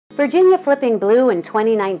Virginia flipping blue in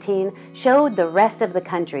 2019 showed the rest of the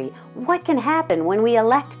country what can happen when we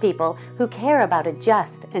elect people who care about a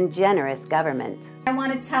just and generous government. I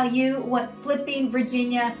want to tell you what flipping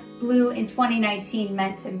Virginia blue in 2019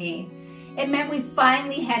 meant to me. It meant we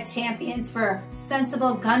finally had champions for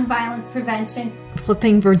sensible gun violence prevention.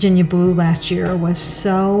 Flipping Virginia blue last year was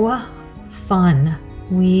so fun.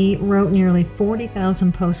 We wrote nearly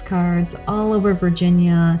 40,000 postcards all over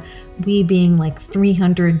Virginia, we being like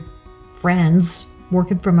 300 friends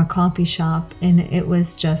working from a coffee shop, and it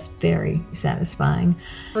was just very satisfying.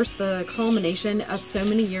 First, the culmination of so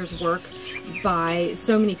many years' work by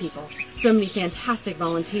so many people, so many fantastic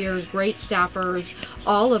volunteers, great staffers,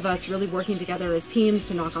 all of us really working together as teams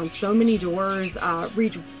to knock on so many doors,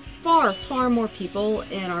 reach far, far more people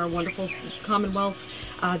in our wonderful Commonwealth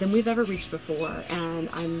than we've ever reached before, and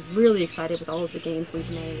I'm really excited with all of the gains we've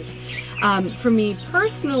made. For me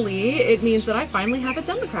personally, it means that I finally have a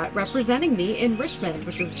Democrat representing me in Richmond,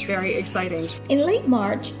 which is very exciting. In late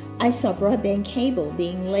March, I saw broadband cable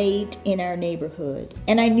being laid in our neighborhood,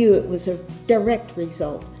 and I knew it was a direct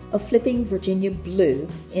result of flipping Virginia blue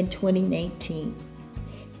in 2019.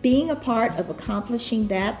 Being a part of accomplishing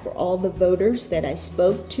that for all the voters that I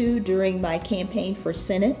spoke to during my campaign for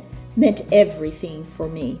Senate meant everything for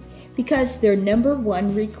me, because their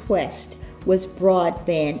 #1 request was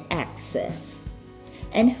broadband access.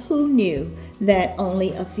 And who knew that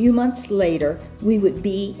only a few months later we would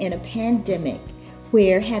be in a pandemic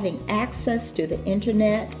where having access to the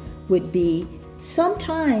internet would be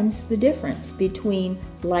sometimes the difference between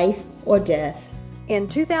life or death. In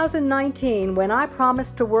 2019, when I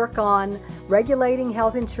promised to work on regulating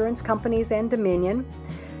health insurance companies and Dominion,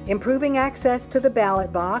 improving access to the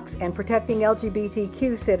ballot box, and protecting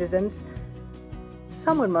LGBTQ citizens,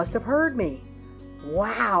 someone must have heard me.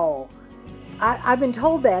 Wow! I've been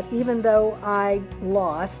told that even though I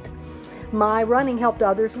lost, my running helped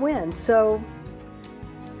others win, so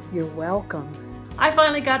you're welcome. I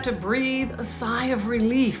finally got to breathe a sigh of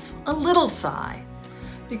relief, a little sigh,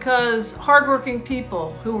 because hardworking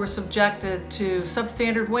people who were subjected to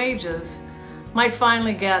substandard wages might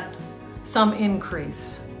finally get some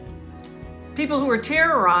increase. People who were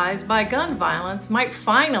terrorized by gun violence might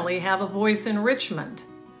finally have a voice in Richmond.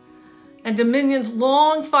 And Dominion's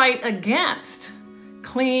long fight against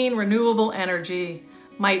clean, renewable energy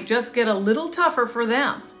might just get a little tougher for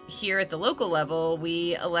them. Here at the local level,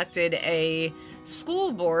 we elected a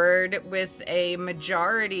school board with a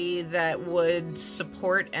majority that would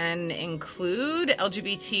support and include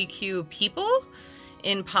LGBTQ people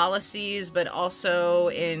in policies, but also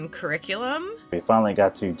in curriculum. We finally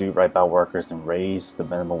got to do right by workers and raise the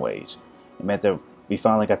minimum wage. It meant that we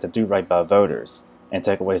finally got to do right by voters and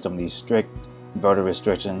take away some of these strict voter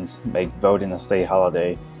restrictions, make voting a state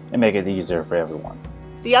holiday, and make it easier for everyone.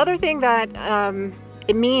 The other thing that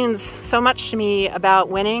it means so much to me about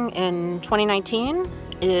winning in 2019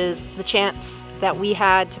 is the chance that we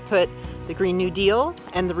had to put the Green New Deal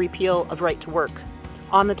and the repeal of right to work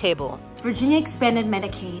on the table. Virginia expanded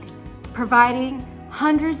Medicaid, providing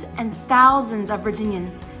hundreds and thousands of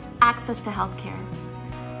Virginians access to health care.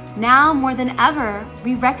 Now more than ever,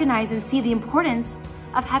 we recognize and see the importance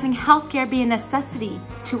of having health care be a necessity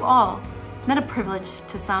to all, not a privilege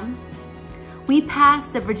to some. We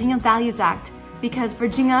passed the Virginia Values Act because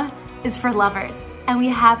Virginia is for lovers and we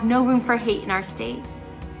have no room for hate in our state.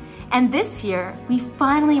 And this year, we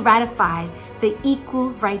finally ratified the Equal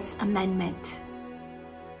Rights Amendment.